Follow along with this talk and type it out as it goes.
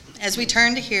As we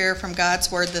turn to hear from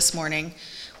God's word this morning,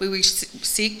 we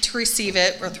seek to receive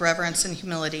it with reverence and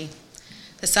humility.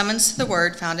 The summons to the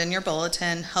word found in your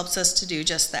bulletin helps us to do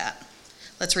just that.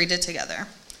 Let's read it together.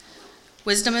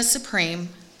 Wisdom is supreme,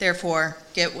 therefore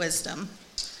get wisdom.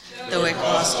 Though it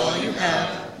cost all you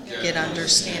have, get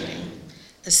understanding.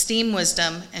 Esteem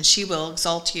wisdom, and she will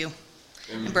exalt you.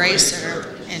 Embrace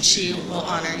her, and she will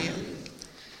honor you.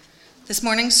 This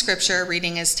morning's scripture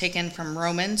reading is taken from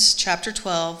Romans chapter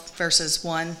 12, verses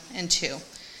 1 and 2.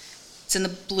 It's in the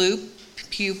Blue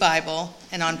Pew Bible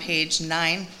and on page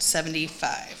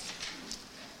 975.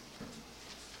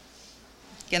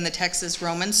 Again, the text is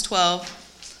Romans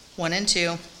 12, 1 and 2.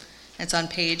 And it's on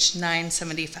page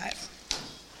 975.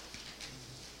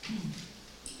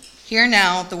 Hear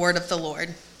now the word of the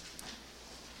Lord.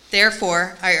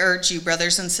 Therefore, I urge you,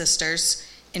 brothers and sisters,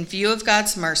 in view of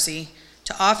God's mercy,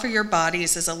 to offer your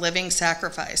bodies as a living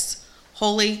sacrifice,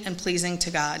 holy and pleasing to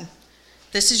God.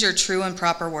 This is your true and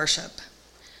proper worship.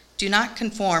 Do not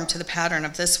conform to the pattern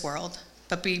of this world,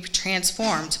 but be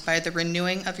transformed by the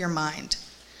renewing of your mind.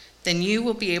 Then you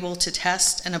will be able to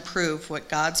test and approve what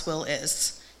God's will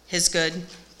is, his good,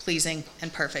 pleasing,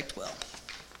 and perfect will.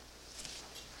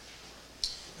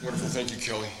 Wonderful. Thank you,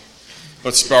 Kelly.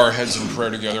 Let's bow our heads in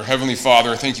prayer together. Heavenly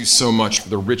Father, thank you so much for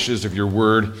the riches of your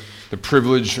word, the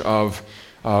privilege of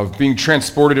being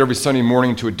transported every Sunday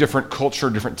morning to a different culture,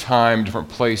 different time, different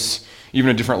place,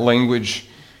 even a different language,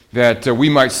 that we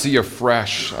might see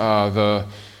afresh the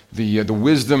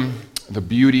wisdom, the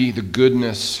beauty, the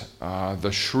goodness,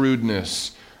 the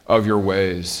shrewdness of your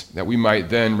ways, that we might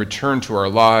then return to our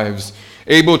lives,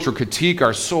 able to critique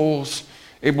our souls,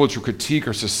 able to critique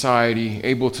our society,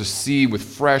 able to see with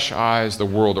fresh eyes the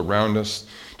world around us,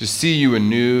 to see you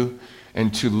anew,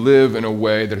 and to live in a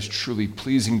way that is truly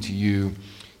pleasing to you,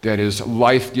 that is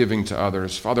life-giving to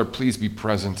others. Father, please be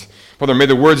present. Father, may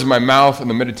the words of my mouth and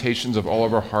the meditations of all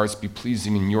of our hearts be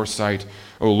pleasing in your sight,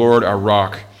 O Lord, our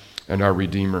rock and our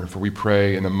Redeemer. For we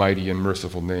pray in the mighty and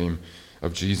merciful name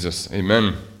of Jesus.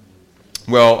 Amen.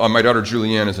 Well, my daughter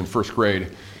Julianne is in first grade,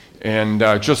 and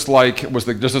just as it was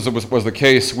the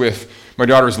case with my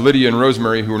daughters Lydia and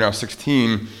Rosemary, who are now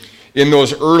 16, in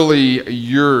those early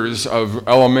years of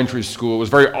elementary school, it was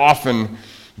very often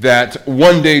that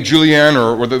one day Julianne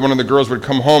or one of the girls would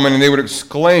come home and they would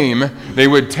exclaim, they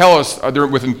would tell us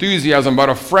with enthusiasm about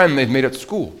a friend they'd made at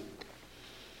school.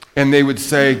 And they would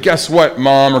say, guess what,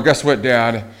 Mom, or guess what,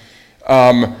 Dad?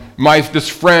 This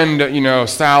friend,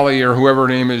 Sally or whoever her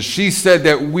name is, she said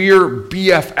that we're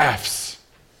BFFs.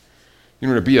 You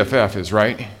know what a BFF is,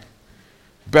 right?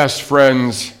 Best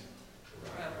friends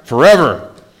forever.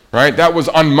 Right? That was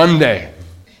on Monday.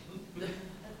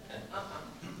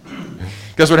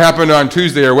 Guess what happened on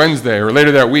Tuesday or Wednesday or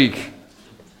later that week?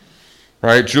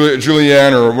 Right?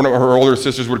 Julianne or one of her older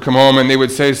sisters would come home and they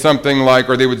would say something like,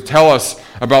 or they would tell us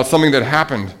about something that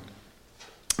happened.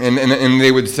 And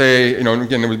they would say,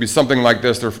 again, there would be something like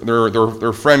this.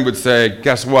 Their friend would say,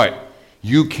 guess what?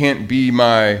 You can't be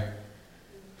my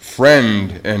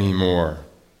friend anymore.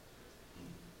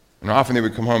 And often they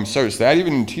would come home so sad,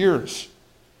 even in tears.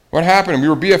 What happened? We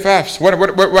were BFFs.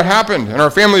 What happened? And our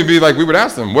family would be like, we would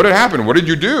ask them, what had happened? What did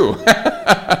you do?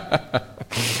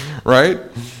 Right?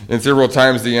 And several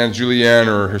times the Aunt Julianne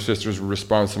or her sisters would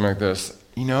respond something like this,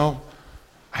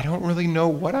 I don't really know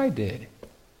what I did.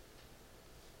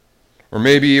 Or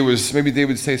maybe they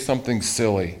would say something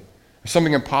silly, or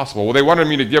something impossible. Well, they wanted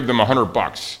me to give them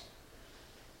 $100.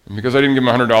 And because I didn't give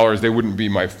them $100, they wouldn't be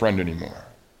my friend anymore.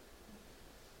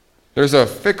 There's a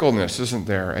fickleness, isn't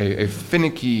there? A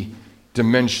finicky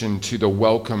dimension to the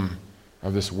welcome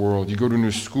of this world. You go to a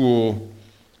new school,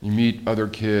 you meet other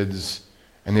kids,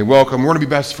 and they welcome. We're going to be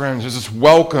best friends. There's this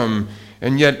welcome,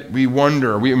 and yet we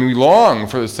wonder, we long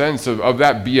for the sense of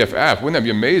that BFF. Wouldn't that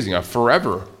be amazing? A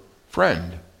forever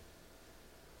friend.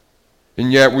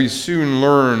 And yet we soon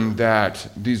learn that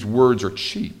these words are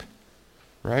cheap,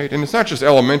 right? And it's not just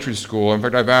elementary school. In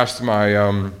fact, I've asked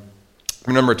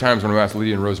a number of times when I've asked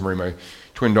Lydia and Rosemary, my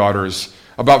twin daughters,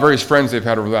 about various friends they've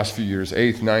had over the last few years,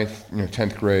 8th, 9th,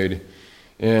 10th grade.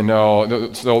 And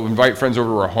they'll invite friends over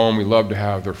to our home. We love to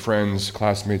have their friends,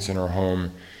 classmates in our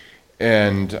home.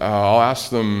 And I'll ask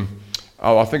them,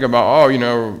 I'll think about,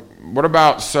 what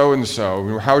about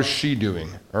so-and-so? How's she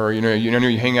doing? Or,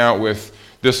 you hang out with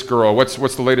this girl.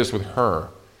 What's the latest with her?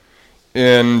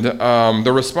 And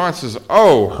the response is,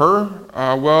 her?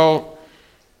 Well,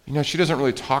 she doesn't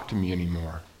really talk to me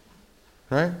anymore,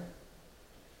 right?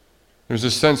 There's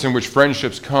this sense in which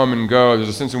friendships come and go. There's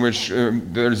a sense in which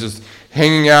there's this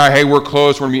hanging out. Hey, we're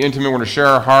close. We're going to be intimate. We're going to share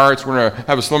our hearts. We're going to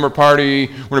have a slumber party.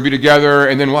 We're going to be together.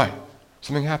 And then what?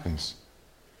 Something happens.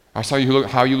 I saw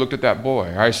how you looked at that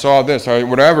boy. I saw this,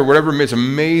 whatever. It's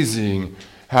amazing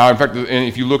how, in fact, and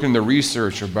if you look in the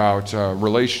research about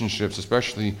relationships,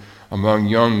 especially among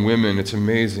young women, it's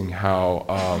amazing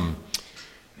how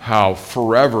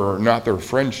forever, not their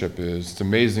friendship is, it's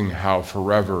amazing how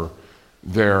forever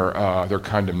their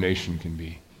condemnation can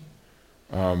be.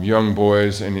 Young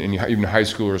boys and even high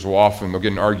schoolers will often, they'll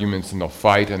get in arguments and they'll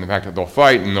fight, and the fact that they'll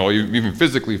fight and they'll even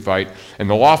physically fight, and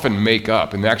they'll often make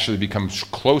up and actually become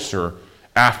closer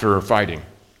after fighting.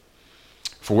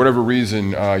 For whatever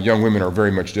reason, young women are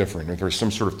very much different. If there's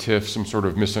some sort of tiff, some sort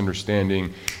of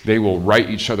misunderstanding, they will write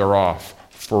each other off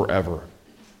forever.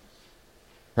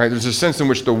 Right? There's a sense in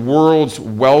which the world's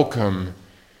welcome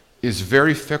is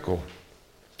very fickle.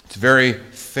 It's very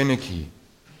finicky.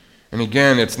 And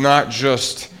again, it's not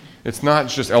just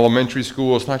elementary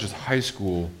school, it's not just high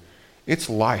school, it's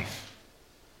life.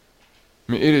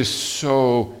 I mean, it is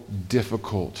so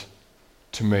difficult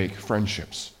to make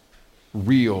friendships,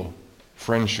 real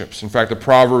friendships. In fact, the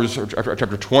Proverbs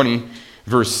chapter 20,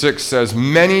 verse 6 says,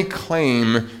 "Many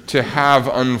claim to have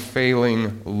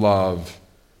unfailing love."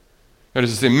 That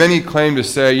is to say, many claim to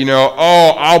say,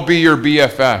 I'll be your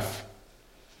BFF.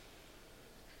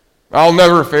 I'll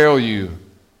never fail you.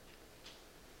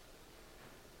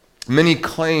 Many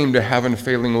claim to have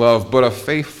unfailing love, but a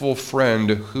faithful friend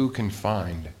who can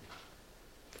find?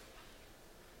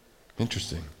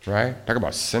 Interesting, right? Talk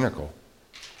about cynical.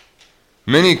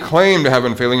 Many claim to have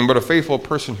unfailing, but a faithful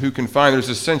person who can find? There's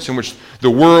a sense in which the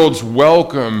world's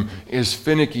welcome is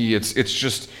finicky.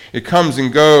 It comes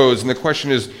and goes. And the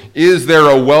question is there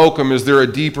a welcome? Is there a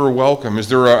deeper welcome? Is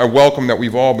there a welcome that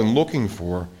we've all been looking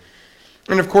for?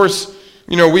 And of course,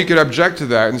 we could object to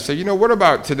that and say, what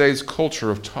about today's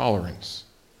culture of tolerance?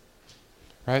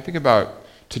 Right? Think about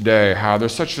today, how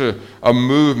there's such a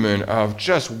movement of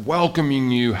just welcoming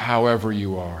you however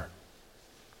you are.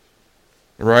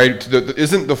 Right?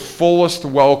 Isn't the fullest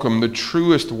welcome, the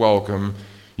truest welcome,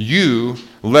 you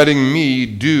letting me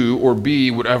do or be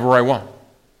whatever I want?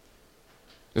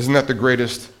 Isn't that the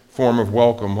greatest form of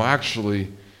welcome? Well, actually,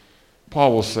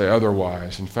 Paul will say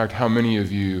otherwise. In fact, how many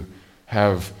of you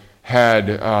have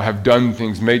done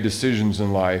things, made decisions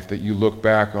in life that you look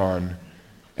back on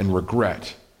and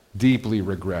regret, deeply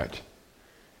regret,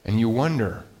 and you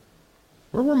wonder,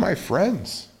 where were my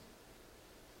friends?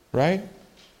 Right?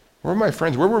 Where were my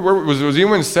friends? Was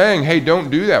anyone saying, hey, don't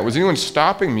do that? Was anyone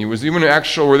stopping me? Were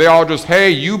they all just,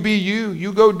 hey, you be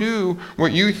you go do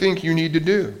what you think you need to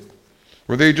do?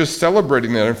 Were they just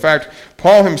celebrating that? In fact,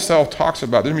 Paul himself talks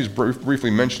about this. Let me just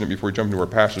briefly mention it before we jump into our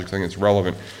passage, because I think it's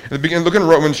relevant. At the beginning, look in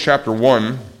Romans chapter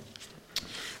 1.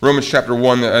 Romans chapter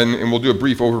 1, and we'll do a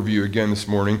brief overview again this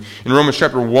morning. In Romans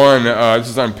chapter 1, this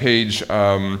is on page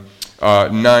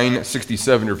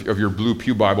 967 of your blue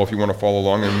pew Bible, if you want to follow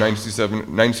along, in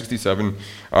 967,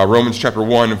 Romans chapter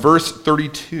 1, verse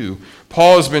 32.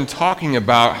 Paul has been talking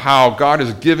about how God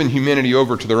has given humanity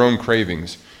over to their own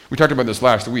cravings. We talked about this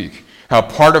last week. How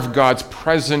part of God's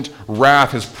present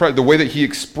wrath, the way that he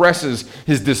expresses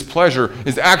his displeasure,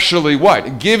 is actually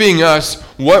what? Giving us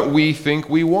what we think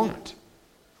we want.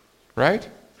 Right?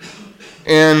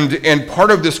 And part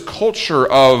of this culture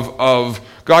of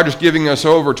God just giving us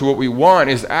over to what we want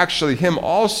is actually him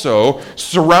also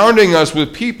surrounding us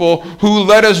with people who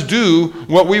let us do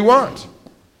what we want.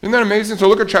 Isn't that amazing? So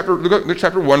look at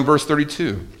chapter 1, verse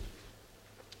 32.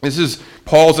 This is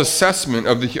Paul's assessment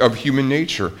of human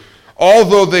nature.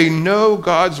 Although they know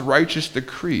God's righteous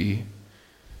decree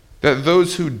that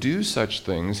those who do such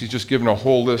things, he's just given a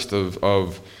whole list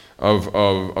of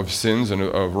sins and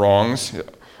of wrongs.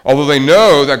 Although they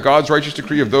know that God's righteous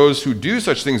decree of those who do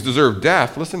such things deserve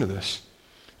death, listen to this.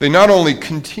 They not only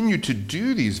continue to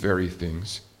do these very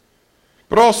things,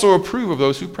 but also approve of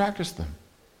those who practice them.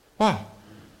 Wow.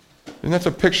 And that's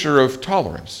a picture of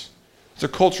tolerance. It's a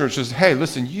culture that says, hey,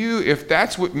 listen, if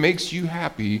that's what makes you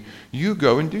happy, you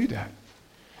go and do that.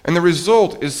 And the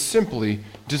result is simply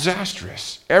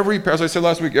disastrous. As I said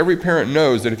last week, every parent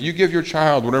knows that if you give your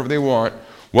child whatever they want,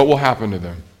 what will happen to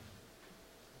them?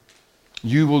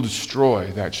 You will destroy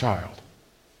that child.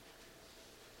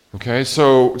 Okay,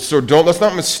 so let's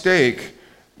not mistake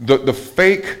the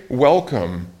fake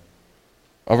welcome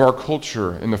of our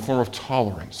culture in the form of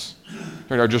tolerance.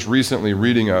 I was just recently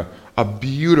reading a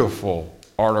beautiful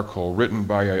article written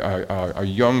by a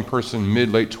young person,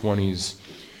 mid-late 20s,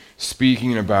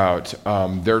 speaking about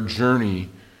their journey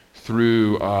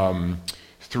through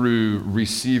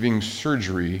receiving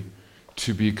surgery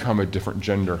to become a different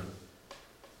gender.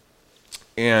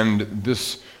 And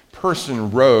this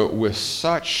person wrote with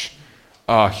such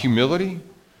humility,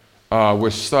 there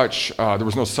was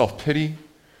no self-pity,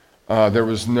 There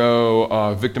was no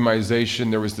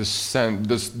victimization. There was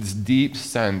this deep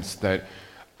sense that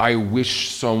I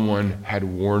wish someone had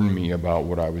warned me about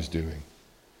what I was doing.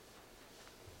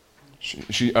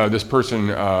 This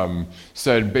person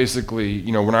said basically,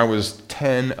 when I was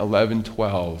 10, 11,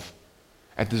 12,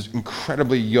 at this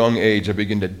incredibly young age, I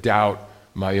began to doubt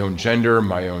my own gender,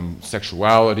 my own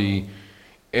sexuality,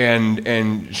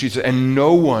 and she said, and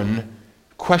no one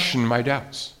questioned my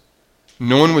doubts.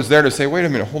 No one was there to say, wait a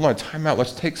minute, hold on, time out,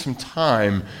 let's take some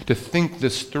time to think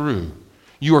this through.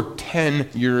 You are 10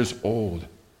 years old.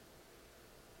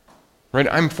 Right?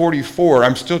 I'm 44,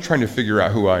 I'm still trying to figure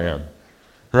out who I am.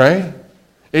 Right?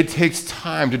 It takes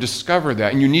time to discover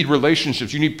that, and you need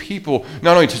relationships. You need people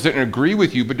not only to sit and agree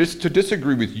with you, but to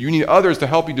disagree with you. You need others to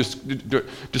help you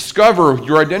discover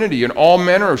your identity in all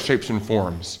manner of shapes and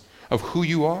forms of who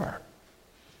you are.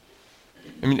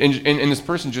 I mean, and this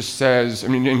person just says,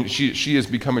 and she has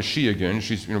become a she again.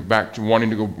 She's back to wanting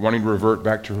to revert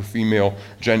back to her female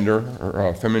gender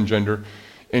or feminine gender,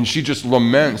 and she just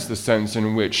laments the sense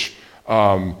in which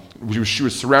she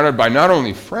was surrounded by not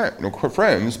only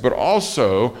friends, but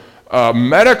also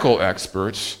medical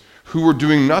experts who were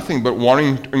doing nothing but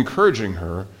encouraging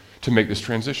her to make this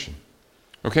transition.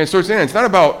 Okay, so let's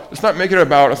not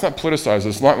politicize.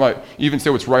 It's not like even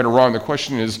say what's right or wrong. The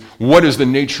question is, what is the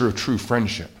nature of true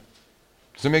friendship?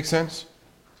 Does that make sense?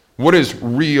 What is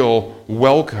real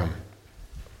welcome?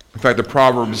 In fact, the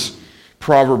Proverbs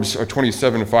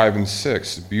 27, 5, and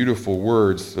 6, beautiful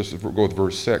words. Let's go with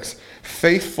verse 6.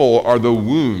 Faithful are the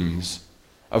wounds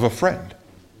of a friend.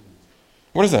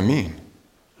 What does that mean?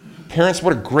 Parents,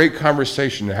 what a great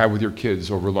conversation to have with your kids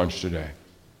over lunch today.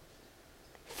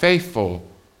 Faithful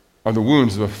are the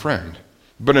wounds of a friend,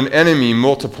 but an enemy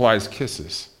multiplies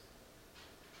kisses.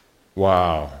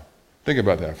 Wow. Think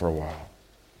about that for a while.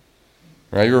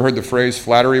 Right? You ever heard the phrase,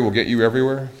 flattery will get you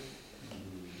everywhere?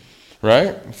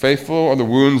 Right? Faithful are the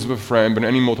wounds of a friend, but an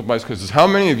enemy multiplies kisses. How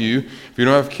many of you, if you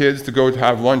don't have kids to go to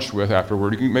have lunch with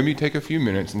afterward, you can maybe take a few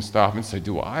minutes and stop and say,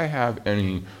 do I have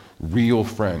any real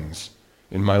friends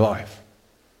in my life?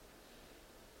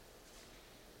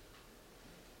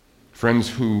 Friends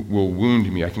who will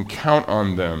wound me. I can count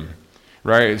on them,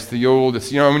 right? It's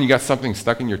when you got something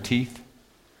stuck in your teeth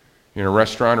in a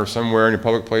restaurant or somewhere in a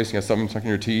public place, you got something stuck in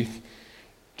your teeth.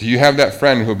 Do you have that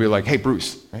friend who'll be like, hey,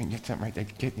 Bruce, right, get something right there,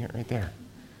 get it right there?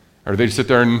 Or do they just sit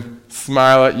there and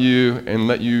smile at you and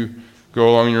let you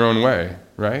go along your own way,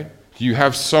 right? Do you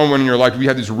have someone in your life? We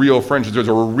have these real friendships. There's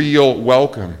a real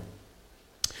welcome.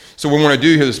 So what we want to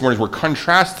do here this morning is we're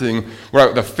contrasting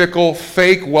the fickle,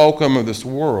 fake welcome of this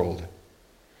world,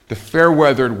 the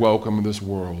fair-weathered welcome of this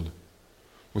world,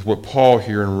 with what Paul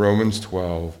here in Romans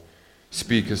 12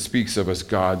 speaks of as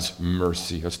God's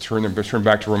mercy. Let's turn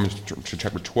back to Romans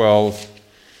chapter 12.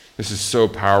 This is so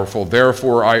powerful.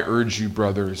 Therefore, I urge you,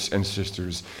 brothers and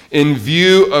sisters, in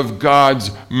view of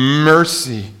God's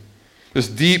mercy, this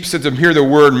deep sense of here the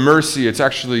word mercy, it's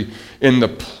actually in the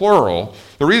plural.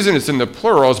 The reason it's in the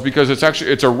plural is because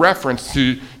it's a reference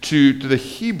to the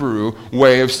Hebrew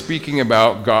way of speaking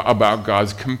about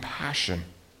God's compassion.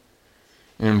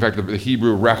 And in fact, the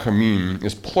Hebrew rachamim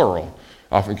is plural.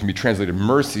 Often can be translated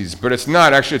mercies, but it's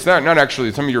not actually.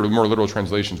 Some of your more literal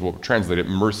translations will translate it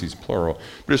mercies plural,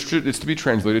 but it's to be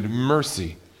translated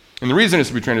mercy. And the reason it's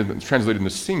to be translated in the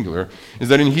singular is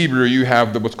that in Hebrew you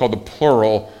have what's called the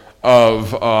plural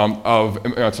of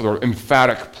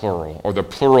emphatic plural, or the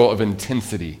plural of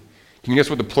intensity. Can you guess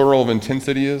what the plural of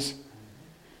intensity is?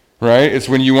 Right? It's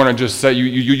when you want to just say you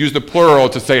use the plural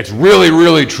to say it's really,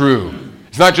 really true.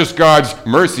 It's not just God's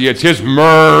mercy, it's His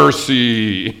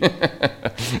mercy.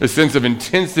 A sense of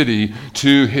intensity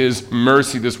to His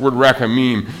mercy. This word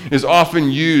rachamim is often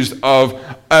used of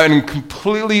a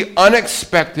completely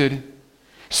unexpected,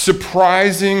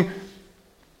 surprising,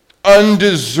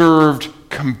 undeserved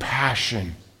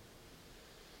compassion.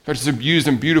 It's used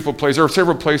in beautiful places. There are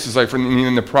several places, like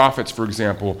in the prophets, for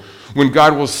example, when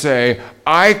God will say,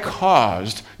 I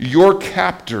caused your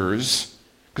captors.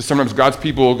 Because sometimes God's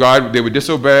people, they would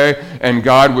disobey, and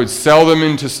God would sell them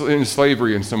into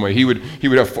slavery in some way. He would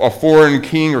have a foreign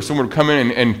king or someone would come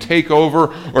in and take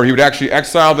over, or He would actually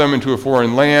exile them into a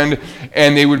foreign land,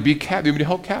 and they would be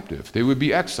held captive. They would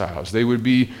be exiles. They would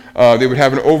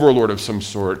have an overlord of some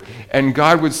sort, and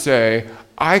God would say,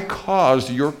 "I caused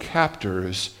your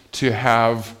captors to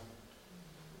have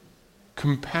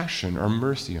compassion or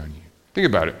mercy on you." Think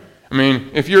about it. I mean,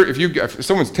 if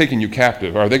someone's taking you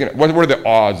captive, what are the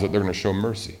odds that they're going to show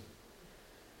mercy?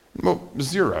 Well,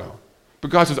 0. But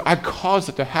God says, I caused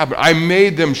it to happen. I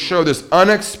made them show this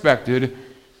unexpected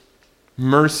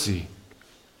mercy.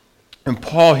 And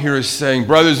Paul here is saying,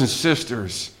 brothers and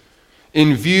sisters,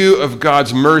 in view of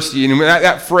God's mercy. And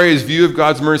that phrase, view of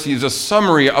God's mercy, is a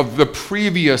summary of the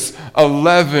previous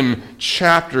 11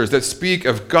 chapters that speak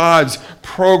of God's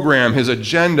program, his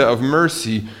agenda of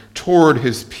mercy toward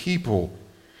his people.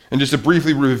 And just to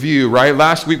briefly review, right?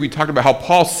 Last week we talked about how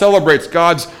Paul celebrates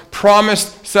God's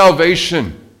promised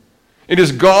salvation. It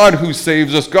is God who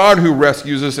saves us, God who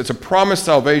rescues us. It's a promised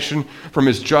salvation from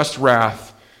his just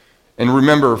wrath. And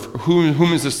remember,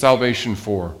 whom is this salvation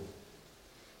for?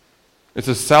 It's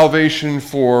a salvation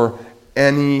for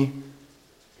any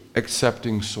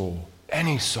accepting soul.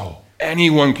 Any soul.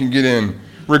 Anyone can get in.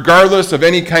 Regardless of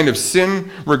any kind of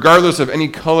sin, regardless of any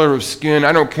color of skin.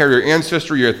 I don't care your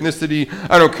ancestry, your ethnicity.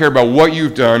 I don't care about what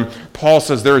you've done. Paul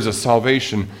says there is a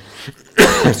salvation,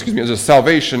 there's a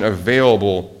salvation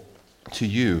available to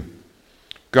you.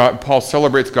 Paul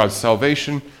celebrates God's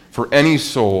salvation for any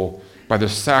soul by the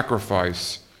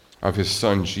sacrifice of his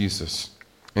son Jesus.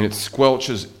 And it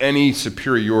squelches any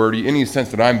superiority, any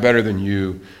sense that I'm better than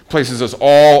you, places us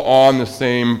all on the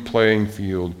same playing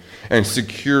field, and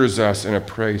secures us in a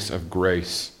place of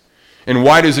grace. And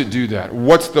why does it do that?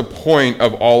 What's the point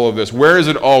of all of this? Where is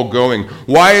it all going?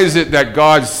 Why is it that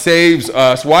God saves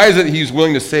us? Why is it he's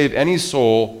willing to save any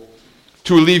soul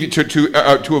to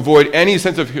avoid any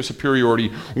sense of superiority?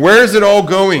 Where is it all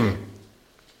going?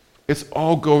 It's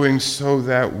all going so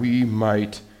that we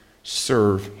might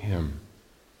serve him.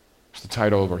 It's the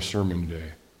title of our sermon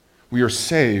today. We are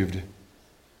saved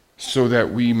so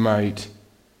that we might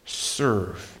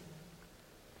serve.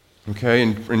 Okay,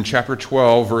 in chapter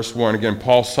 12, verse 1, again,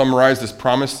 Paul summarized this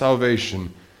promised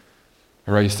salvation.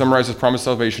 All right, he summarized this promised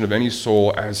salvation of any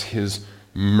soul as his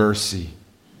mercy.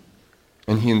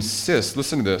 And he insists,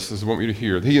 listen to this is what I want you to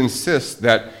hear. He insists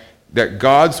that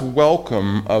God's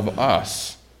welcome of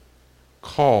us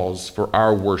calls for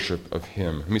our worship of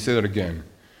him. Let me say that again.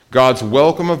 God's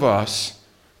welcome of us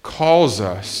calls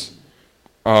us,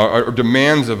 or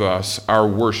demands of us, our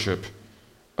worship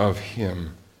of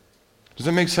him. Does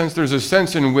that make sense? There's a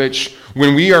sense in which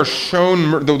when we are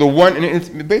shown the one, and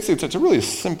it's a really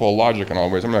simple logic in all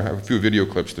ways. I'm going to have a few video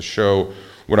clips to show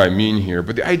what I mean here.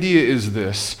 But the idea is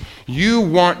this. You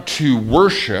want to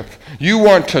worship, you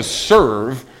want to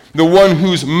serve the one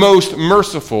who's most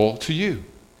merciful to you.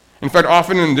 In fact,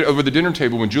 often over the dinner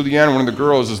table when Julianne, one of the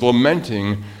girls, is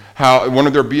lamenting how one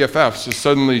of their BFFs has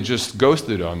suddenly just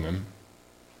ghosted on them,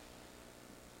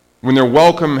 when their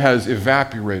welcome has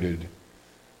evaporated,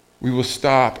 we will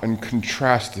stop and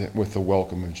contrast it with the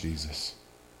welcome of Jesus.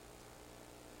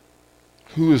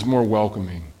 Who is more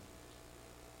welcoming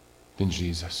than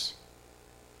Jesus?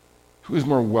 Who is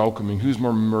more welcoming? Who is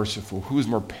more merciful? Who is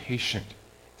more patient,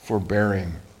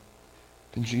 forbearing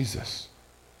than Jesus?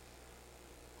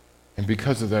 And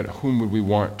because of that, whom would we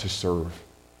want to serve?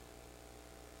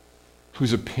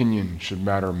 Whose opinion should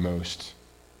matter most?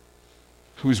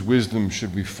 Whose wisdom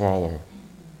should we follow?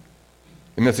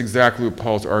 And that's exactly what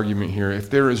Paul's argument here. If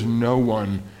there is no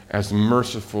one as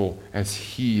merciful as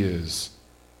he is,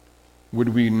 would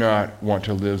we not want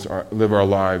to live our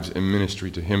lives in ministry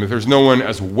to him? If there's no one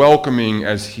as welcoming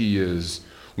as he is,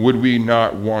 would we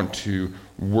not want to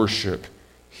worship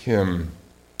him?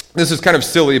 This is kind of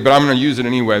silly, but I'm going to use it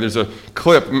anyway. There's a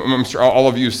clip. I'm sure all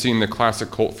of you have seen the classic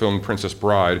cult film Princess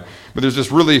Bride, but there's this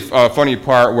really funny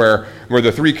part where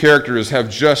the three characters have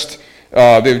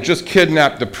they've just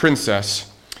kidnapped the princess,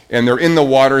 and they're in the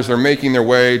waters. They're making their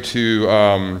way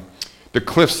to the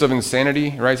Cliffs of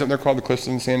Insanity, right? Isn't they're called the Cliffs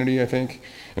of Insanity, I think?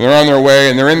 And they're on their way,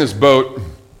 and they're in this boat,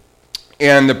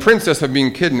 and the princess have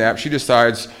been kidnapped. She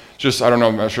decides, I don't know,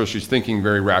 I'm not sure she's thinking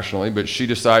very rationally, but she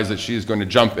decides that she's going to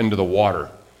jump into the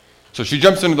water. So she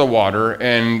jumps into the water,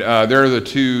 and there are the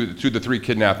three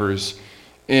kidnappers.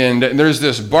 And there's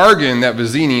this bargain that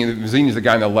Vizzini's the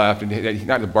guy on the left, and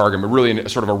not the bargain, but really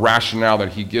sort of a rationale that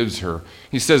he gives her.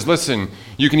 He says, listen,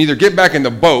 you can either get back in the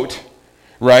boat,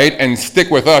 right, and stick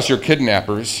with us, your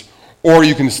kidnappers, or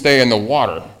you can stay in the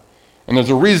water. And there's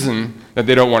a reason that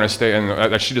they don't want to stay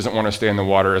that she doesn't want to stay in the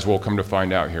water, as we'll come to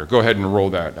find out here. Go ahead and roll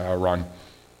that, Ron.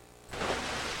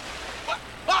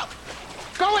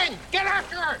 Go in! Get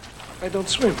after her! I don't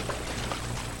swim.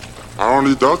 I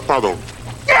only dog paddle.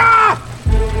 Ah!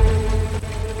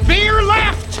 Veer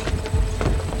left!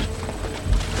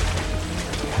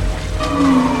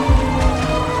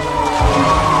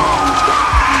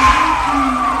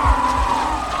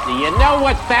 Do you know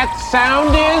what that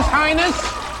sound is, Highness?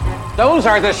 Those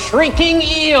are the shrieking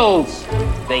eels.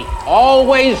 They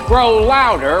always grow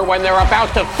louder when they're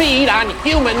about to feed on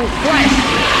human flesh.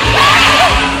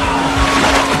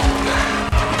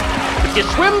 If you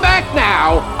swim back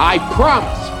now, I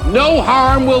promise no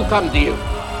harm will come to you.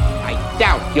 I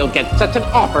doubt you'll get such an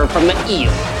offer from the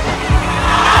eel.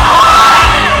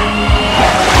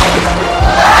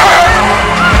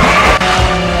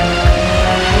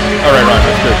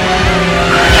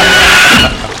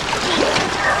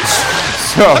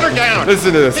 So, Put her down.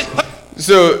 listen to this.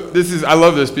 So I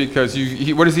love this because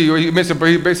he makes a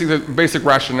basic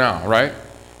rationale, right?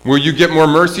 Will you get more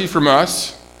mercy from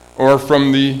us or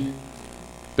from the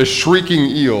shrieking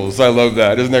eels? I love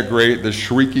that. Isn't that great? The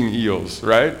shrieking eels,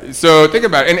 right? So think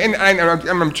about it. And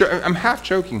I'm half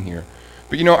joking here.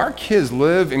 But you know, our kids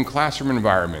live in classroom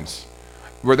environments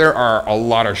where there are a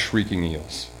lot of shrieking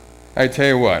eels. I tell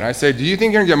you what, I say, do you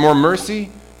think you're going to get more mercy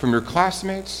from your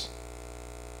classmates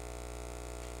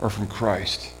or from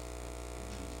Christ?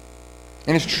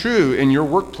 And it's true in your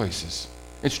workplaces.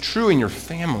 It's true in your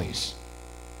families.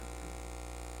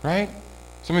 Right?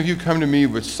 Some of you come to me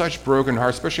with such broken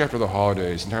hearts, especially after the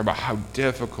holidays, and talk about how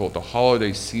difficult the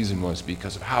holiday season was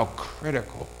because of how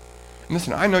critical. And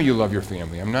listen, I know you love your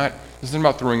family. This isn't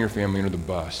about throwing your family under the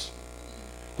bus.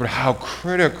 But how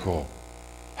critical,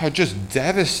 how just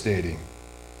devastating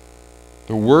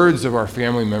the words of our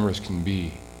family members can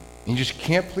be. And you just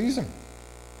can't please them.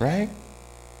 Right?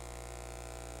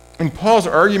 And Paul's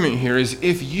argument here is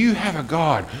if you have a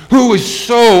God who is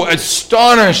so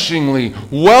astonishingly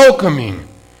welcoming,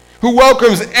 who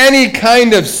welcomes any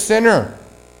kind of sinner,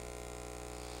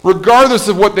 regardless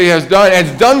of what they have done, and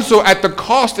has done so at the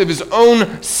cost of his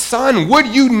own son, would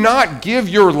you not give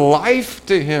your life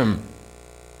to him?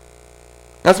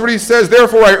 That's what he says.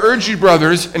 Therefore, I urge you,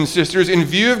 brothers and sisters, in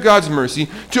view of God's mercy,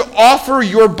 to offer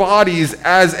your bodies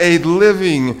as a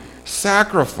living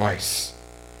sacrifice.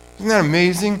 Isn't that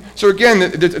amazing? So again,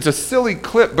 it's a silly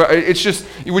clip, but it's just,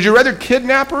 would you rather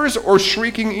kidnappers or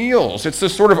shrieking eels? It's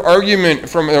this sort of argument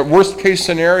from a worst case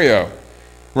scenario,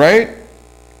 right?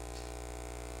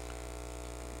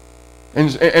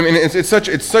 And I mean, it's such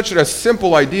a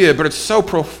simple idea, but it's so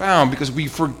profound because we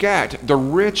forget the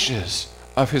riches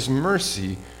of his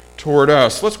mercy toward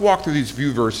us. Let's walk through these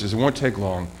few verses. It won't take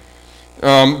long.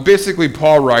 Basically,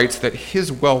 Paul writes that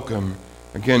his welcome,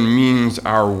 again, means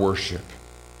our worship.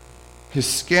 His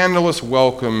scandalous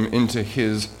welcome into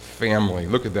his family.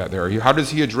 Look at that there. How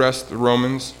does he address the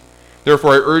Romans?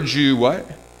 Therefore, I urge you, what?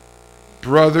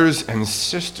 Brothers and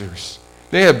sisters.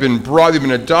 They've been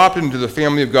adopted into the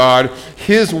family of God.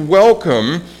 His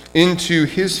welcome into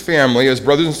his family as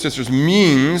brothers and sisters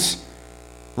means,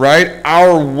 right,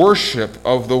 our worship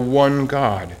of the one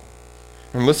God.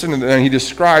 And listen to that, and he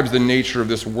describes the nature of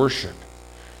this worship.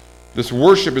 This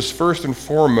worship is first and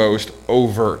foremost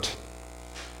overt.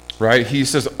 Right? He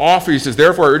says,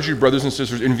 therefore I urge you, brothers and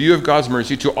sisters, in view of God's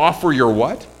mercy, to offer your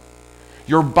what?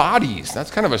 Your bodies. That's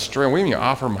kind of a strange, what do you mean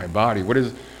offer my body? What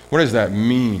does that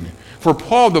mean? For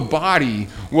Paul, the body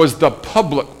was the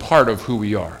public part of who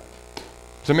we are.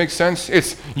 Does that make sense?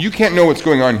 You can't know what's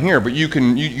going on here, but you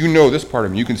know this part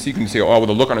of him. You can say, oh, well,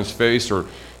 the look on his face, or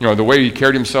the way he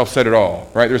carried himself said it all.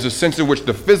 Right? There's a sense in which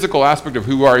the physical aspect of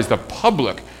who we are is the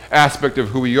public aspect of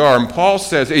who we are. And Paul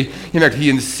says, he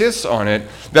insists on it,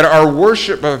 that our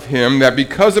worship of him, that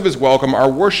because of his welcome, our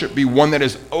worship be one that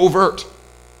is overt,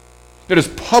 that is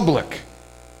public.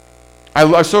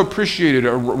 I so appreciated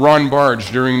Ron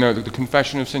Barge during the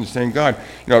confession of sin, saying, God,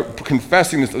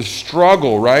 confessing this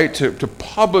struggle, right, to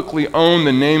publicly own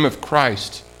the name of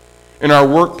Christ in our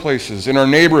workplaces, in our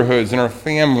neighborhoods, in our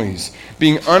families,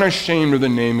 being unashamed of the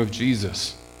name of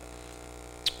Jesus.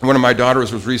 One of my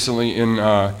daughters was recently in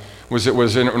a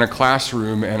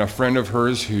classroom, and a friend of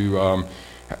hers who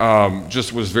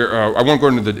just was very, I won't go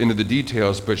into the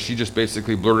details, but she just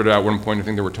basically blurted out at one point, I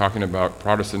think they were talking about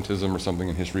Protestantism or something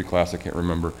in history class, I can't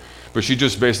remember. But she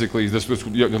just basically,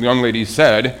 the young lady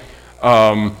said,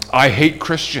 I hate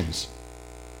Christians.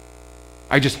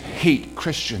 I just hate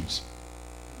Christians.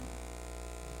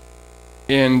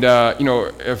 And,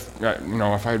 if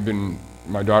I had been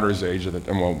my daughter's age,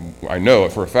 I know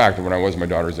for a fact that when I was my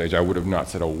daughter's age, I would have not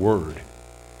said a word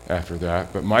after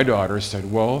that. But my daughter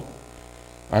said, well,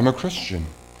 I'm a Christian.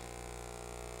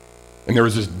 And there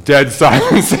was this dead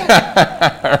silence,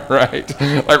 right?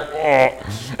 Like, oh.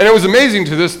 And it was amazing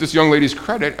to this young lady's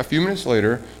credit. A few minutes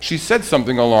later, she said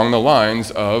something along the lines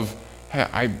of,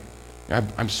 hey,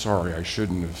 I'm sorry, I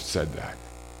shouldn't have said that.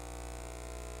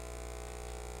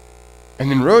 And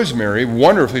then Rosemary,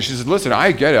 wonderfully, she said, listen,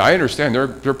 I get it. I understand. There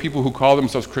are people who call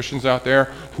themselves Christians out there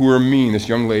who are mean. This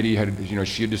young lady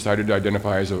she had decided to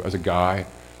identify as a guy.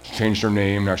 She changed her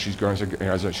name. Now she's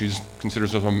she's considered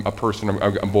herself a person,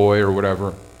 a boy or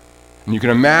whatever. And you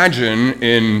can imagine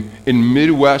in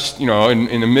Midwest, in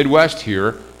the Midwest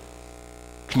here,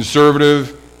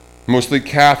 conservative, mostly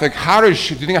Catholic. Do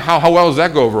you think how well does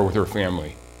that go over with her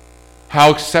family? How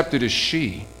accepted is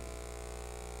she?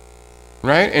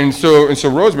 Right? And so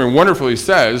Rosemary wonderfully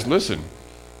says, listen,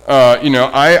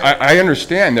 I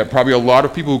understand that probably a lot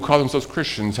of people who call themselves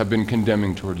Christians have been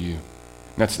condemning toward you.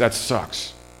 That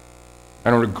sucks. I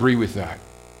don't agree with that.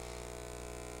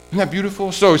 Isn't that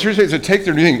beautiful? So seriously, to take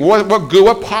their thing,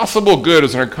 what possible good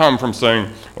is going to come from saying,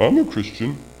 I'm a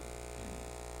Christian?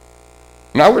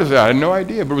 And I had no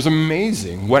idea, but it was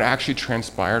amazing what actually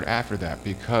transpired after that,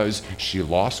 because she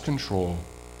lost control,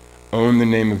 owned the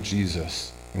name of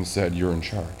Jesus, and said, you're in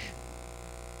charge.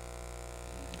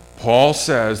 Paul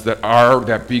says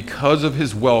that because of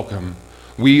his welcome,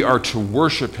 we are to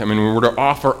worship him, and we're to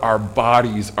offer our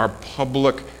bodies, our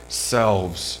public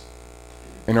selves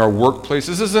in our workplace.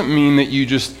 This doesn't mean that you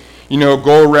just,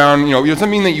 go around, it doesn't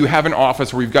mean that you have an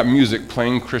office where you've got music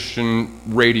playing Christian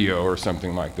radio or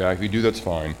something like that. If you do, that's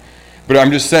fine. But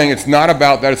I'm just saying it's not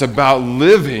about that. It's about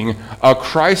living a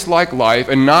Christ-like life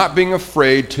and not being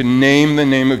afraid to name the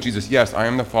name of Jesus. Yes, I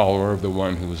am the follower of the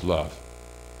one who is love.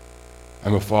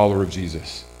 I'm a follower of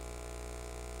Jesus.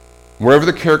 Wherever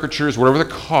the caricatures, whatever the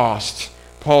cost,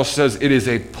 Paul says it is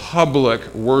a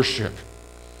public worship.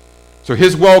 So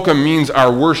his welcome means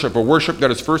our worship, a worship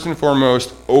that is first and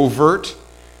foremost overt.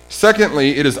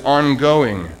 Secondly, it is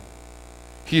ongoing.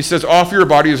 He says, offer your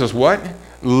bodies as what?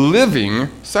 Living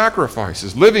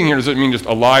sacrifices. Living here doesn't mean just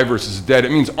alive versus dead.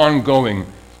 It means ongoing.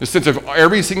 The sense of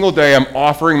every single day I'm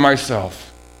offering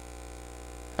myself.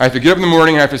 I have to get up in the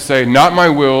morning and I have to say, not my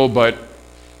will, but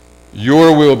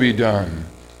your will be done.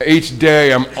 Each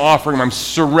day I'm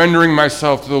surrendering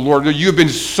myself to the Lord. You've been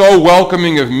so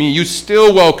welcoming of me. You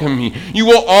still welcome me. You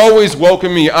will always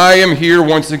welcome me. I am here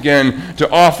once again to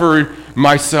offer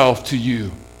myself to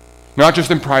you. Not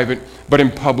just in private, but in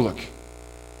public.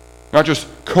 Not just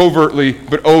covertly,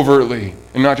 but overtly.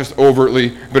 And not just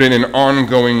overtly, but in an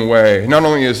ongoing way. Not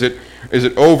only is it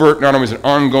overt, not only is it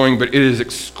ongoing, but it is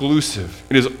exclusive.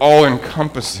 It is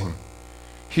all-encompassing.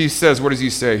 He says, what does he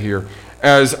say here?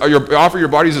 Offer your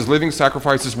bodies as living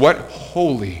sacrifices, what?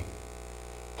 Holy.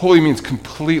 Holy means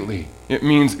completely. It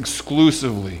means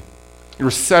exclusively. You're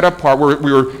set apart.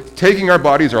 We're taking our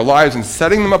bodies, our lives, and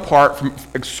setting them apart from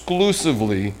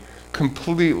exclusively,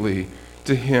 completely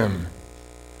to him.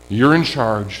 You're in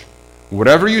charge.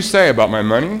 Whatever you say about my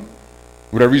money,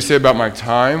 whatever you say about my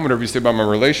time, whatever you say about my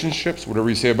relationships, whatever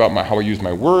you say about how I use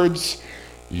my words,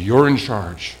 you're in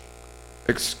charge.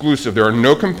 Exclusive. There are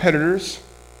no competitors.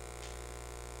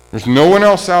 There's no one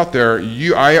else out there.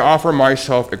 I offer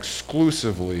myself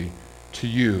exclusively to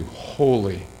you,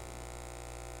 holy.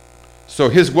 So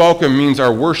his welcome means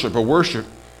our worship, a worship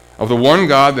of the one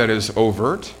God that is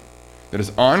overt, that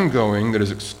is ongoing, that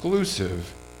is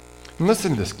exclusive. And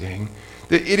listen to this, gang,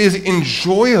 that it is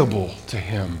enjoyable to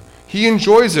him. He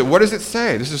enjoys it. What does it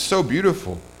say? This is so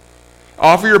beautiful.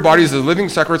 Offer your bodies as a living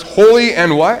sacrifice, holy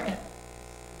and what?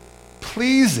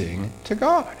 Pleasing to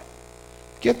God.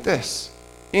 Get this.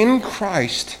 In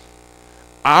Christ,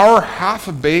 our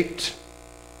half-baked,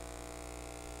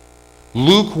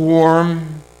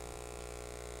 lukewarm,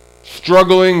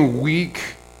 struggling,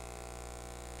 weak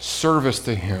service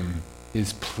to him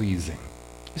is pleasing.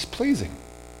 It's pleasing.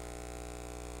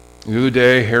 The other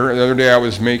day I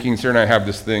was making, Sarah and I have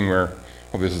this thing where,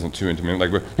 this isn't too intimate, like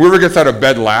whoever gets out of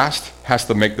bed last has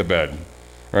to make the bed.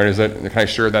 Right? Can I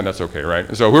share that? That's okay,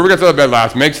 right? So whoever gets out of bed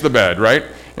last makes the bed, right?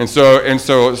 And so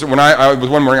when I was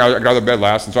one morning, I got out of bed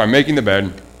last, and so I'm making the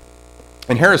bed,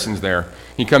 and Harrison's there.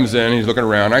 He comes in, he's looking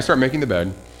around, and I start making the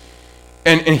bed,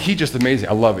 and he just amazing.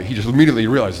 I love it. He just immediately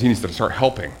realizes he needs to start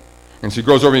helping. And so he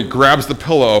goes over and he grabs the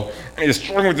pillow, and he's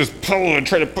struggling with this pillow and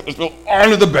trying to put this pillow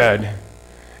onto the bed.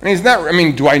 And he's not,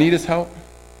 do I need his help?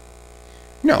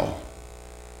 No.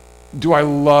 Do I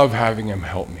love having him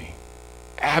help me?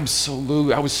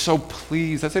 Absolutely. I was so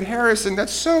pleased. I said, Harrison,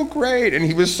 that's so great. And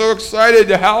he was so excited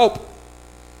to help.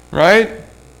 Right?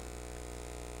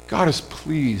 God is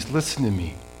pleased. Listen to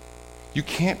me. You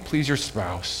can't please your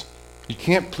spouse. You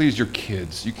can't please your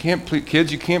kids. You can't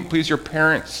please your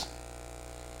parents.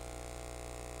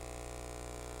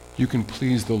 You can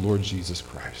please the Lord Jesus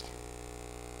Christ.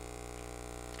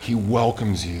 He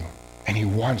welcomes you, and he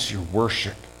wants your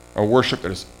worship, a worship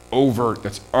that is overt,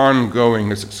 that's ongoing,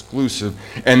 that's exclusive,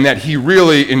 and that he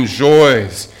really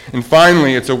enjoys. And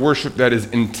finally, it's a worship that is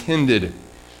intended.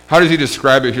 How does he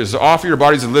describe it? He says, offer your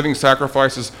bodies as living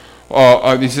sacrifices,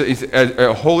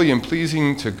 holy and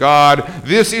pleasing to God.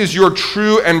 This is your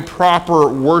true and proper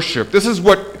worship. This is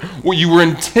what you were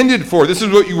intended for. This is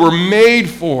what you were made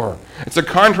for. It's a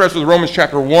contrast with Romans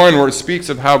chapter 1, where it speaks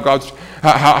of how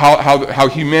how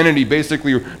humanity,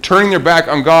 basically turning their back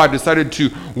on God, decided to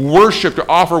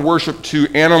offer worship to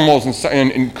animals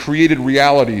and created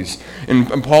realities.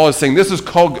 And Paul is saying this is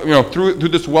called, through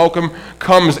this welcome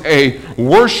comes a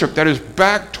worship that is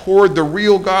back toward the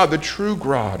real God, the true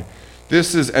God.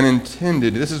 This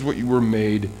is what you were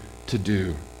made to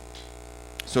do.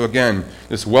 So again,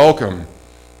 this welcome,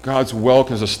 God's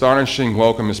welcome, his astonishing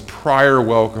welcome, his prior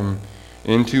welcome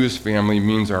into his family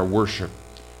means our worship.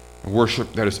 A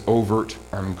worship that is overt,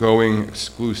 ongoing,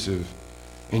 exclusive,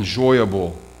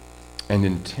 enjoyable, and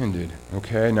intended.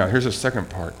 Okay, now here's the second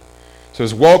part. So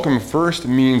his welcome first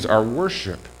means our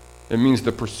worship. It means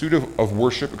the pursuit of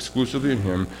worship exclusively in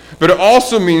him, but it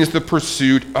also means the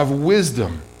pursuit of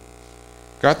wisdom.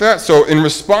 Got that? So in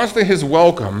response to his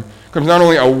welcome comes not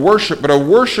only a worship, but a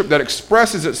worship that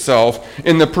expresses itself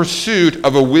in the pursuit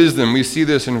of a wisdom. We see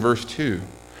this in verse 2.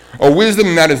 A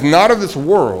wisdom that is not of this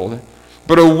world,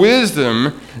 but a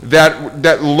wisdom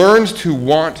that learns to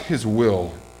want his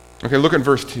will. Okay, look at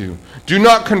verse 2. Do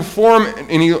not conform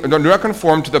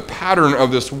to the pattern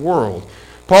of this world.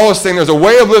 Paul is saying there's a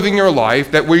way of living your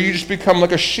life that where you just become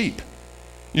like a sheep.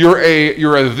 You're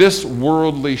a this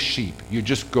worldly sheep. You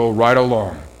just go right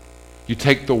along. You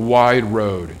take the wide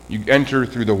road. You enter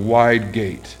through the wide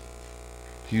gate,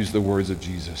 to use the words of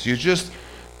Jesus. You just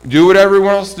do what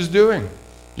everyone else is doing.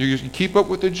 You keep up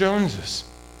with the Joneses.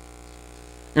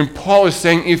 And Paul is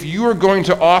saying if you are going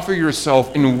to offer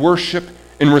yourself in worship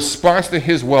in response to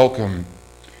his welcome,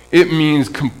 it means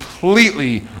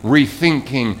completely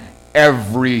rethinking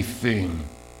everything.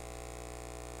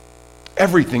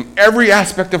 Everything, every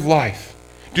aspect of life.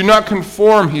 Do not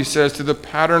conform, he says, to the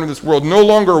pattern of this world. No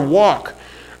longer walk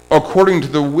according to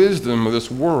the wisdom of this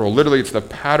world. Literally, it's the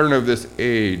pattern of this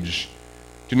age.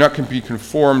 Do not be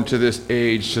conformed to this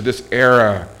age, to this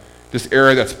era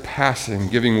that's passing,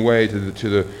 giving way to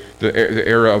the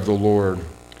era of the Lord,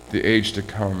 the age to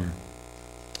come.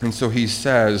 And so he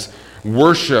says,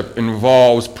 worship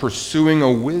involves pursuing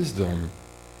a wisdom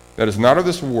that is not of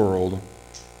this world,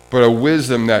 but a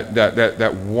wisdom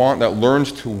that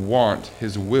learns to want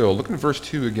his will. Look at verse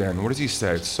 2 again. What does he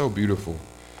say? It's so beautiful.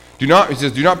 He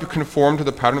says, do not be conformed to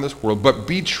the pattern of this world, but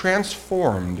be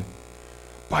transformed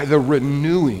by the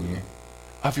renewing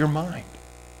of your mind.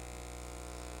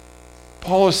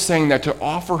 Paul is saying that to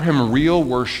offer him real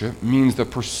worship means the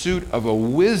pursuit of a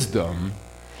wisdom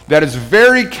that is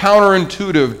very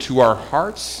counterintuitive to our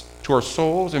hearts, to our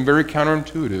souls, and very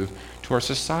counterintuitive to our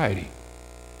society.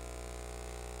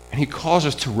 And he calls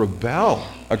us to rebel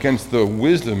against the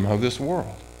wisdom of this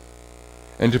world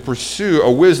and to pursue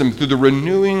a wisdom through the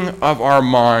renewing of our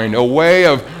mind, a way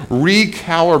of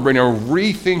recalibrating or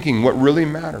rethinking what really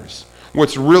matters,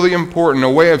 what's really important, a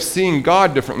way of seeing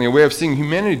God differently, a way of seeing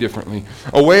humanity differently,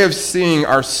 a way of seeing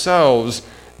ourselves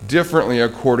differently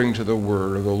according to the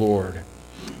word of the Lord.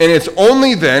 And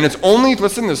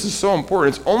listen, this is so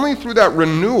important, it's only through that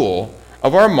renewal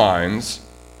of our minds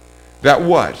that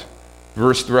what? The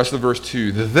rest of verse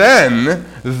 2.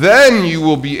 Then you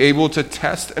will be able to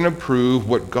test and approve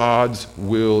what God's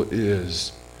will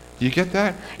is. Do you get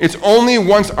that? It's only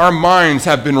once our minds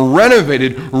have been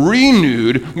renovated,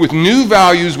 renewed, with new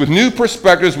values, with new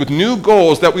perspectives, with new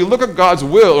goals, that we look at God's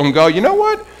will and go, you know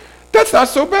what? That's not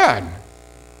so bad.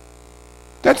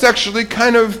 That's actually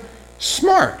kind of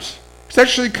smart. It's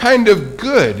actually kind of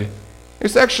good.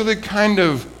 It's actually kind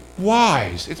of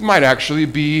wise. It might actually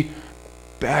be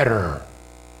better.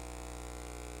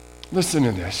 Listen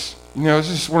to this. This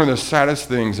is one of the saddest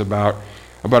things about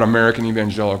American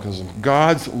evangelicalism.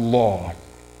 God's law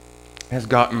has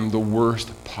gotten the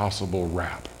worst possible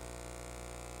rap.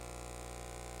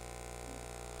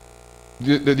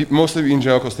 Most of the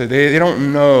evangelicals today, they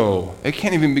don't know. They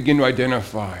can't even begin to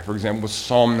identify, for example, with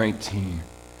Psalm 19.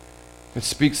 It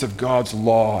speaks of God's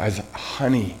law as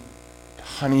honey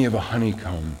of a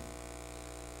honeycomb.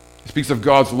 It speaks of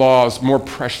God's law as more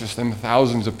precious than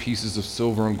thousands of pieces of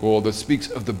silver and gold. It speaks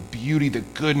of the beauty, the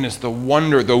goodness, the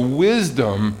wonder, the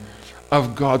wisdom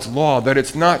of God's law, that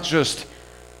it's not just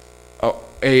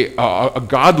a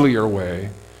godlier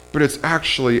way, but it's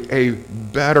actually a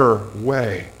better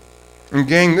way. And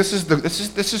gang, this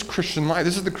is Christian life.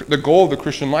 This is the goal of the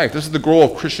Christian life. This is the goal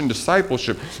of Christian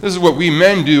discipleship. This is what we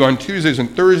men do on Tuesdays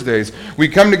and Thursdays. We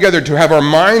come together to have our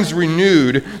minds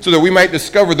renewed so that we might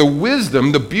discover the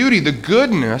wisdom, the beauty, the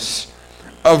goodness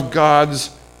of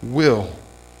God's will.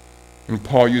 And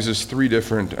Paul uses 3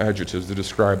 different adjectives to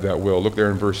describe that will. Look there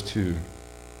in verse 2.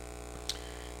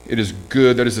 It is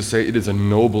good, that is to say, it is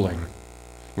ennobling.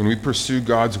 When we pursue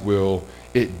God's will,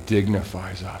 it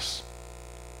dignifies us.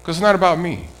 Because it's not about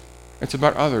me. It's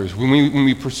about others. When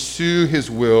we pursue his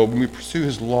will, when we pursue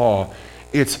his law,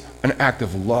 it's an act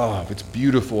of love. It's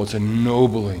beautiful. It's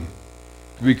ennobling.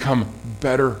 We become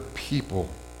better people.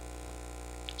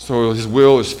 So his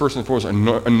will is first and foremost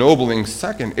ennobling.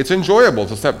 Second, it's enjoyable.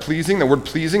 It's that pleasing, the word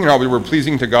pleasing, and how we were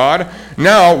pleasing to God.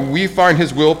 Now we find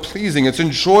his will pleasing. It's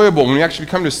enjoyable. When we actually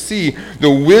come to see the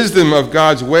wisdom of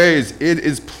God's ways, it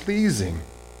is pleasing.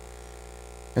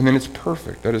 And then it's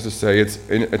perfect. That is to say,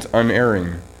 it's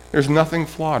unerring. There's nothing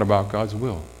flawed about God's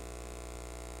will.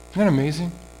 Isn't that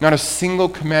amazing? Not a single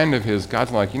command of his,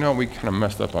 God's like, we kind of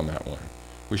messed up on that one.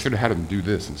 We should have had him do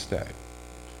this instead.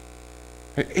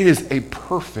 It is a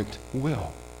perfect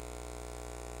will.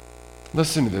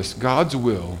 Listen to this. God's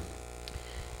will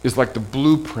is like the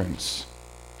blueprints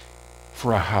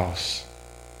for a house.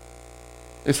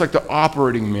 It's like the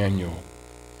operating manual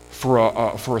for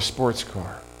a sports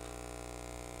car.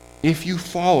 If you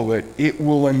follow it, it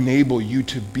will enable you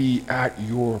to be at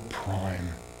your prime.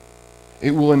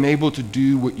 It will enable to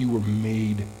do what you were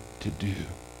made to do.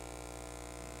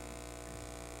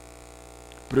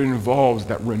 But it involves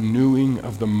that renewing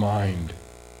of the mind,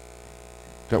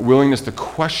 that willingness to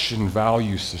question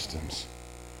value systems,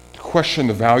 to question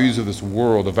the values of this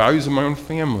world, the values of my own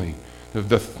family,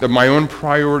 my own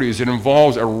priorities. It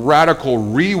involves a radical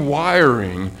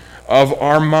rewiring of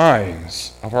our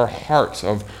minds, of our hearts,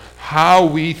 of how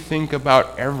we think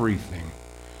about everything,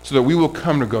 so that we will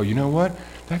come to go, you know what?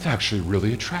 That's actually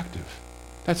really attractive.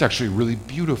 That's actually really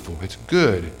beautiful. It's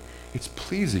good. It's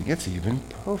pleasing. It's even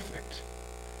perfect.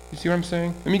 You see what I'm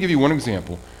saying? Let me give you one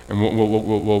example, and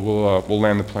we'll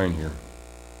land the plane here.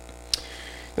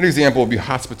 An example would be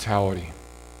hospitality.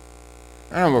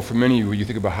 I don't know, for many of you, when you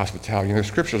think about hospitality, in the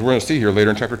scriptures, we're going to see here later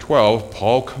in chapter 12,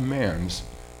 Paul commands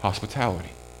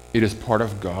hospitality. It is part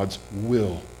of God's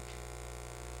will.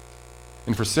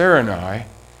 And for Sarah and I,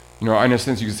 in a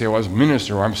sense, you could say, well, as a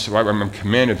minister, I'm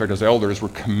commanded, in fact, as elders, we're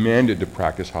commanded to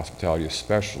practice hospitality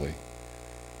especially.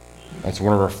 That's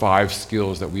one of our 5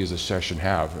 skills that we as a session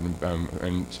have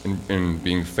in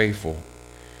being faithful.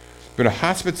 But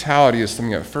hospitality is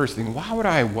something at first, thinking, why would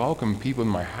I welcome people in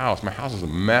my house? My house is a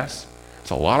mess. It's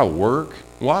a lot of work.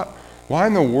 Why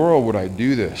in the world would I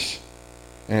do this?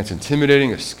 And it's intimidating,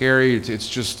 it's scary, it's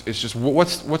just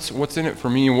what's in it for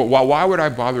me? Why would I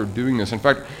bother doing this? In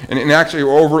fact, and actually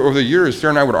over the years,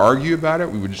 Sarah and I would argue about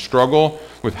it. We would struggle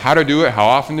with how to do it, how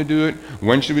often to do it,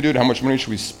 when should we do it, how much money should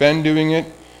we spend doing it?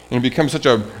 And it becomes such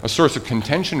a source of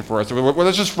contention for us. Well,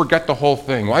 let's just forget the whole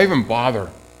thing. Why even bother?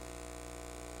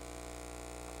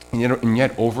 And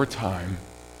yet over time,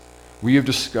 we have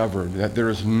discovered that there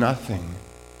is nothing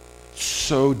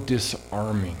so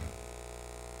disarming,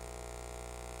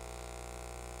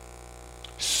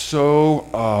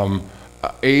 so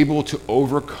able to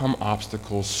overcome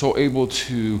obstacles, so able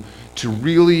to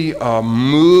really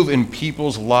move in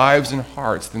people's lives and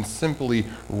hearts than simply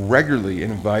regularly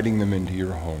inviting them into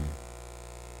your home.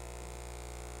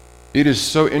 It is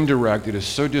so indirect, it is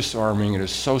so disarming, it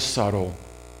is so subtle.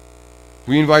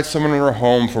 We invite someone in our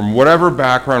home from whatever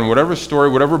background, whatever story,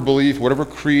 whatever belief, whatever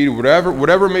creed,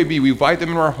 whatever it may be, we invite them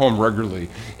in our home regularly,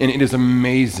 and it is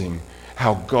amazing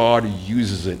how God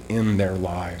uses it in their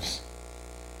lives.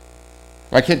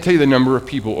 I can't tell you the number of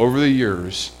people over the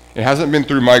years. It hasn't been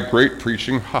through my great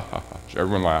preaching,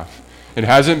 everyone laugh. It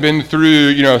hasn't been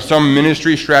through, some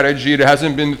ministry strategy. It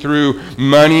hasn't been through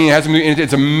money.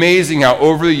 It's amazing how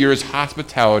over the years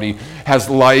hospitality has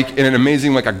like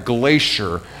a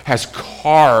glacier has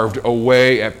carved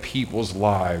away at people's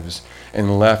lives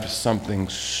and left something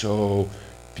so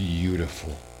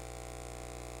beautiful.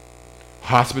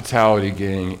 Hospitality,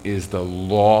 gang, is the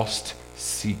lost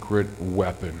secret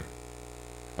weapon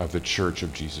of the Church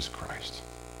of Jesus Christ.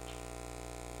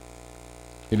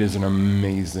 It is an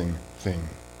amazing thing.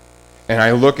 And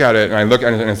I look at it,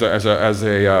 as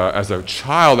a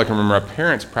child, I can remember my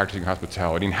parents practicing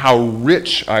hospitality and how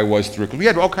rich I was through it. Because we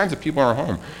had all kinds of people in our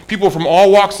home, people from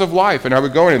all walks of life. And I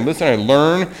would go in and listen, and I'd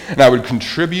learn, and I would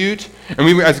contribute.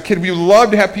 And as a kid, we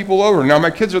loved to have people over. Now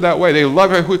my kids are that way. They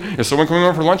love, is someone coming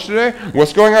over for lunch today?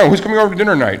 What's going on? Who's coming over to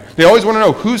dinner tonight? They always want to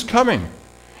know who's coming.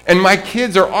 And my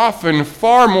kids are often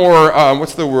far more,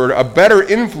 a better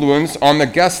influence on the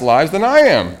guests' lives than I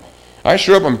am. I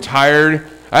show up, I'm tired.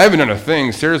 I haven't done a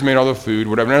thing. Sarah's made all the food,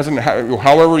 whatever.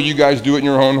 However you guys do it in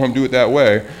your own home, do it that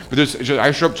way. But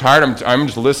I show up tired, I'm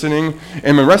just listening.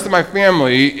 And the rest of my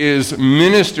family is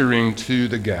ministering to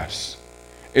the guests.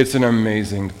 It's an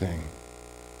amazing thing.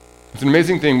 It's an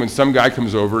amazing thing when some guy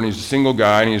comes over and he's a single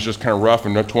guy and he's just kind of rough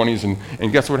in the 20s.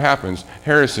 And guess what happens?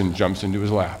 Harrison jumps into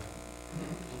his lap.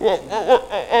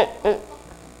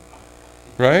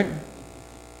 Right?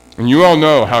 And you all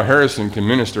know how Harrison can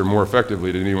minister more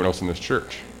effectively than anyone else in this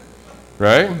church.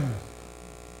 Right?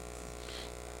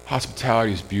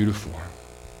 Hospitality is beautiful.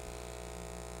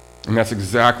 And that's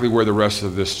exactly where the rest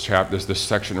of this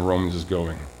section of Romans is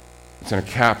going. It's going to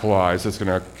capitalize, it's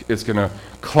going to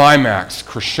climax,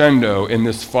 crescendo in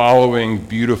this following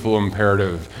beautiful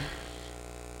imperative.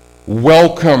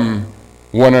 Welcome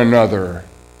one another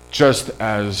just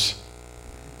as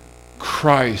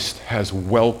Christ has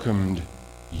welcomed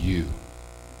you.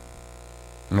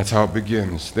 And that's how it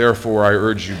begins. Therefore, I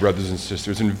urge you, brothers and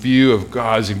sisters, in view of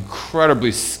God's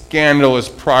incredibly scandalous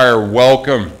prior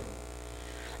welcome,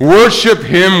 worship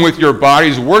him with your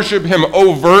bodies. Worship him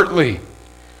overtly.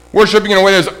 Worshiping in a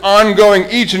way that's ongoing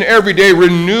each and every day,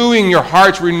 renewing your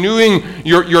hearts, renewing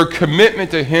your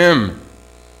commitment to him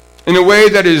in a way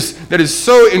that is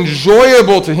so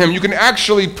enjoyable to him. You can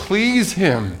actually please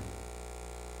him.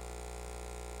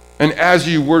 And as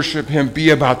you worship him,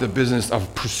 be about the business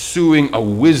of pursuing a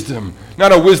wisdom,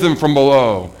 not a wisdom from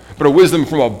below, but a wisdom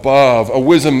from above, a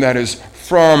wisdom that is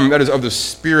of the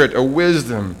Spirit, a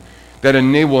wisdom that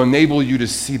will enable you to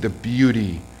see the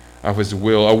beauty of his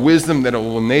will, a wisdom that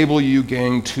will enable you,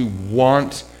 gang, to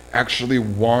actually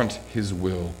want his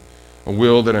will, a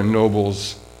will that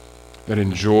ennobles, that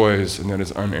enjoys, and that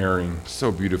is unerring.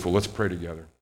 So beautiful. Let's pray together.